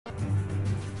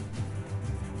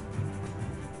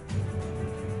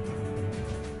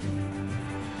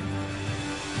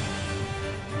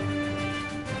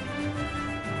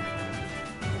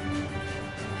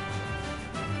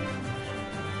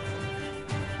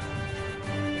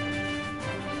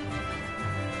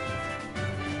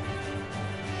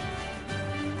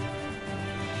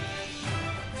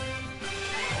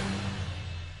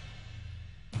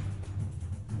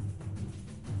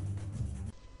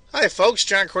Hi folks,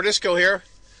 John Cordisco here.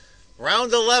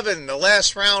 Round 11, the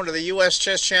last round of the U.S.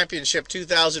 Chess Championship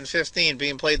 2015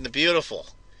 being played in the beautiful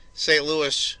St.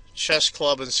 Louis Chess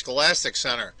Club and Scholastic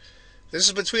Center. This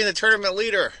is between the tournament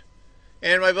leader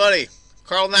and my buddy,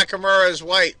 Carl Nakamura as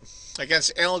white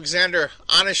against Alexander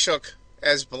Onischuk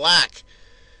as black.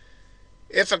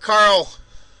 If a Carl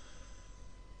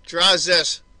draws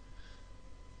this,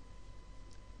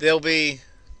 there'll be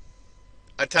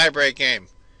a tiebreak game.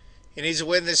 He needs to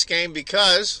win this game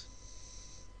because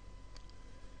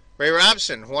Ray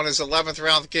Robson won his 11th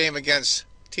round game against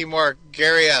Timur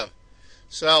Gariev.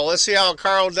 So let's see how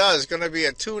Carl does. It's going to be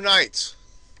a 2 knights.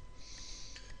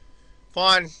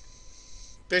 Pawn,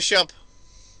 bishop,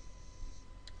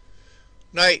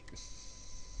 knight.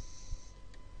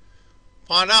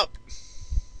 Pawn up,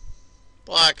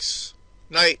 blocks,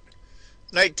 knight,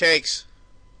 knight takes.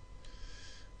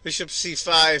 Bishop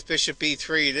c5, bishop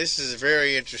e3. This is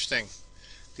very interesting.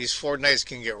 These 4 knights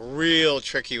can get real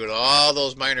tricky with all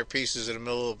those minor pieces in the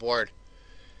middle of the board.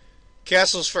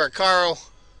 Castles for Carl,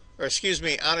 or excuse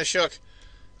me, Onischuk.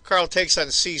 Carl takes on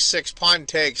c6, pawn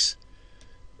takes,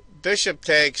 bishop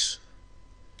takes,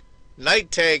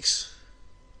 knight takes,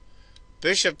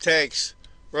 bishop takes,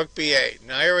 rook b8.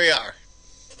 Now here we are.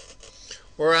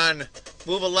 We're on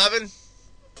move 11.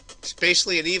 It's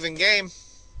basically an even game.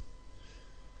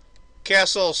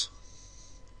 Castles,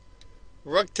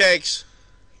 rook takes.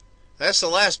 That's the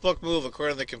last book move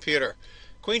according to the computer.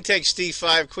 Queen takes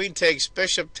d5, queen takes,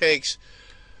 bishop takes,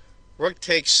 rook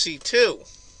takes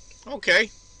c2.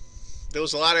 Okay. There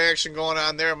was a lot of action going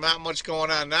on there. Not much going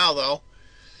on now, though.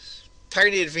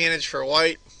 Tiny advantage for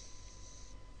white.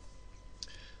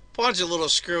 Pawn's a little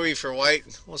screwy for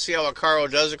white. We'll see how Carl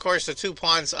does. Of course, the 2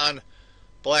 pawns on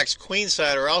black's queen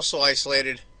side are also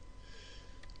isolated.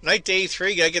 Knight to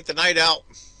e3, gotta get the knight out.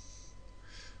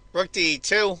 Rook to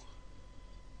e2.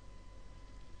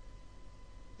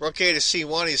 Rook a to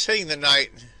c1, he's hitting the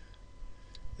knight.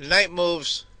 The knight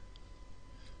moves.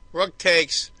 Rook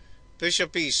takes.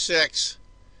 Bishop e6.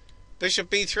 Bishop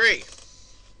e3.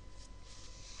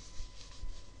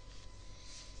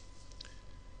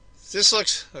 This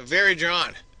looks very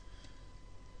drawn.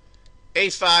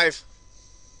 a5.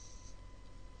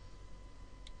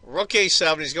 Rook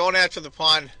a7, he's going after the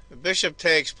pawn. The bishop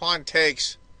takes, pawn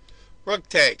takes, rook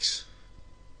takes.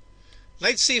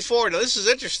 Knight c4, now this is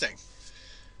interesting.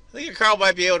 I think Carl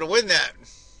might be able to win that.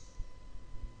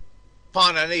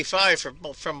 Pawn on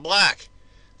a5 from black.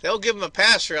 They'll give him a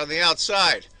passer on the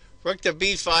outside. Rook to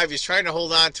b5, he's trying to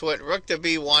hold on to it. Rook to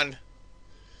b1.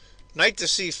 Knight to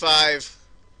c5.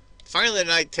 Finally the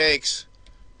knight takes.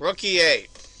 Rook e8.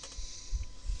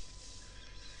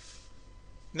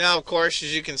 Now, of course,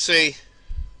 as you can see,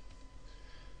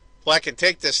 black can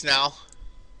take this now.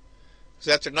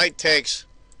 Because after knight takes,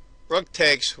 rook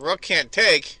can't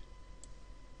take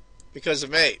because of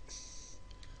mate.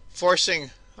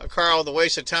 Forcing Carl to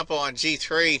waste a tempo on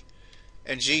g3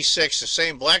 and g6. The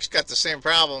same, black's got the same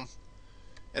problem.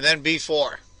 And then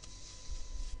b4.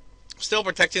 Still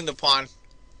protecting the pawn.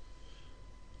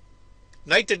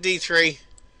 Knight to d3.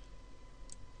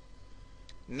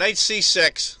 Knight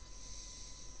c6.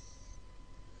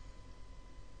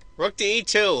 Rook to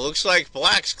e2. Looks like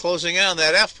black's closing in on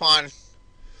that f-pawn.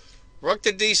 Rook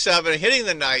to d7, hitting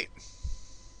the knight.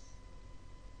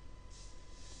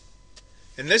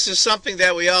 And this is something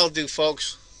that we all do,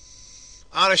 folks.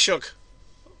 Onischuk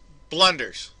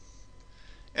blunders.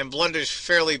 And blunders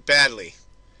fairly badly.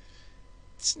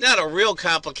 It's not a real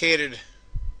complicated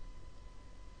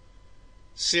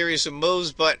series of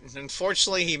moves, but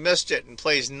unfortunately he missed it and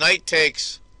plays knight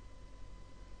takes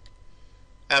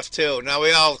f2. Now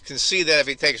we all can see that if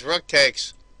he takes rook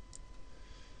takes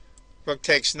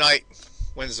knight,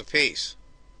 wins the piece.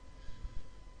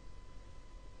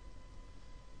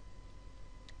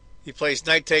 He plays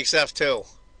knight takes f2.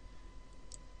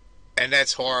 And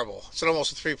that's horrible. It's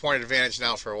almost a 3-point advantage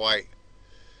now for white.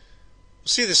 We'll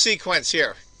see the sequence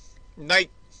here. Knight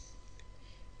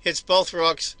hits both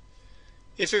rooks.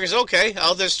 He figures, okay,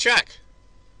 I'll just check.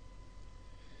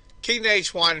 King to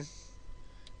h1.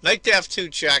 Knight to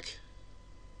f2 check.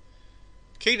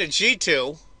 King to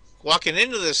g2. Walking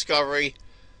into the discovery.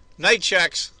 Knight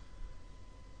checks.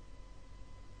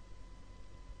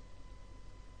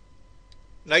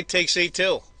 Knight takes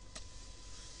e2.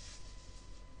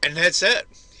 And that's it.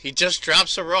 He just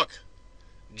drops a rook.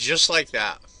 Just like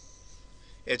that.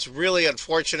 It's really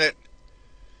unfortunate.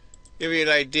 Give you an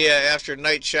idea, after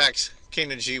knight checks, king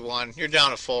to g1, you're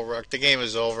down a full rook. The game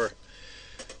is over.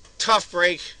 Tough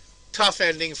break. Tough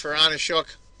ending for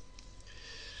Onischuk.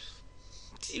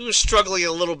 He was struggling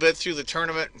a little bit through the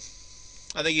tournament.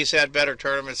 I think he's had better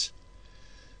tournaments.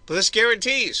 But this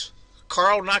guarantees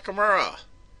Carl Nakamura,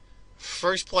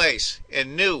 first place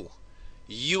and new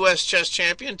U.S. Chess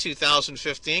Champion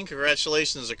 2015.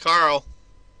 Congratulations to Carl.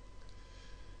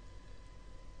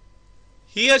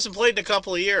 He hasn't played in a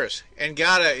couple of years, and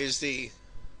Gata is the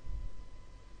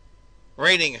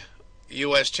reigning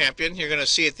U.S. champion. You're going to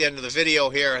see at the end of the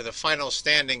video here the final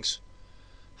standings,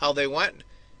 how they went.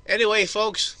 Anyway,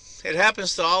 folks, it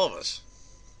happens to all of us.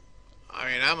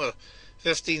 I mean, I'm a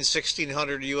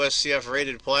 1600 USCF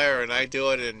rated player, and I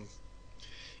do it, and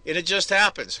it just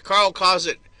happens. Carl calls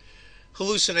it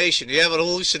hallucination. You have an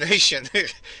hallucination.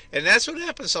 And that's what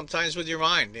happens sometimes with your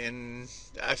mind. And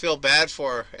I feel bad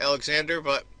for Alexander,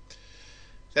 but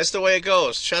that's the way it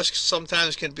goes. Chess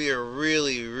sometimes can be a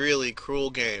really, really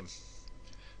cruel game.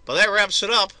 But that wraps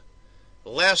it up.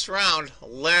 Last round,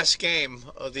 last game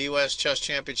of the U.S. Chess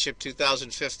Championship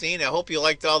 2015. I hope you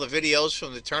liked all the videos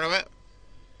from the tournament.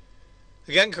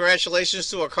 Again,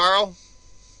 congratulations to Carl.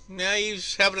 Yeah,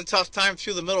 he's having a tough time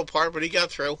through the middle part, but he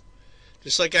got through.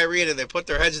 Just like Irina, they put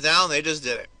their heads down, they just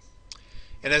did it.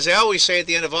 And as I always say at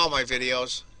the end of all my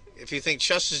videos, if you think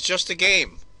chess is just a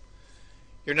game,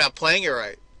 you're not playing it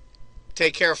right.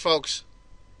 Take care, folks.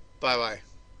 Bye-bye.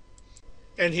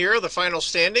 And here are the final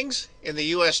standings in the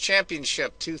U.S.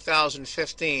 Championship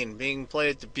 2015, being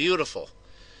played at the beautiful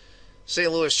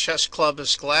St. Louis Chess Club and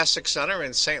Scholastic Center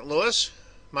in St. Louis.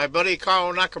 My buddy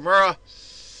Carl Nakamura,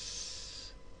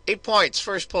 8 points,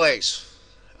 first place.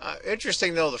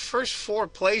 Interesting, though, the first 4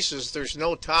 places, there's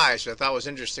no ties. I thought was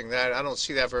interesting. That I don't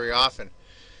see that very often.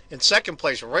 In second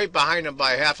place, right behind him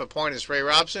by half a point, is Ray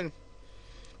Robson.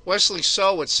 Wesley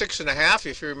So with 6.5.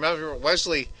 If you remember,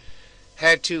 Wesley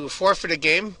had to forfeit a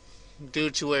game due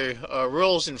to a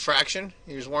rules infraction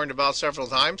he was warned about several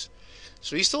times.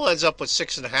 So he still ends up with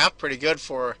 6.5. Pretty good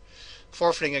for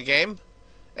forfeiting a game.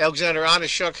 Alexander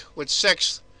Onischuk with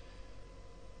 6.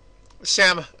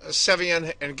 Sam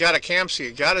Sevian and Gata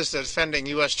Kamsky. Gata's the defending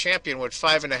U.S. champion with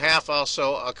 5.5.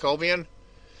 Also Akobian.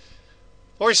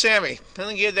 Poor Sammy. I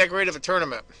think he had that great of a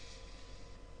tournament.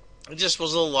 It just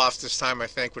was a little off this time, I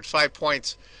think, with 5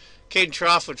 points. Caden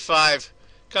Troff with 5.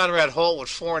 Conrad Holt with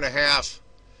 4.5.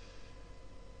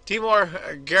 Timur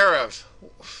Garev.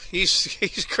 He's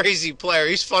a crazy player.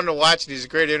 He's fun to watch, and he's a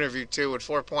great interview, too, with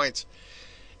 4 points.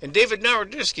 And Daniel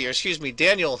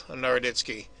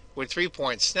Naroditsky with 3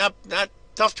 points. Not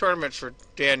tough tournament for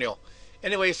Daniel.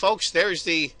 Anyway, folks, there's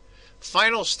the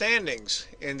final standings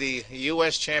in the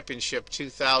U.S. Championship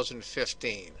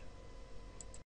 2015.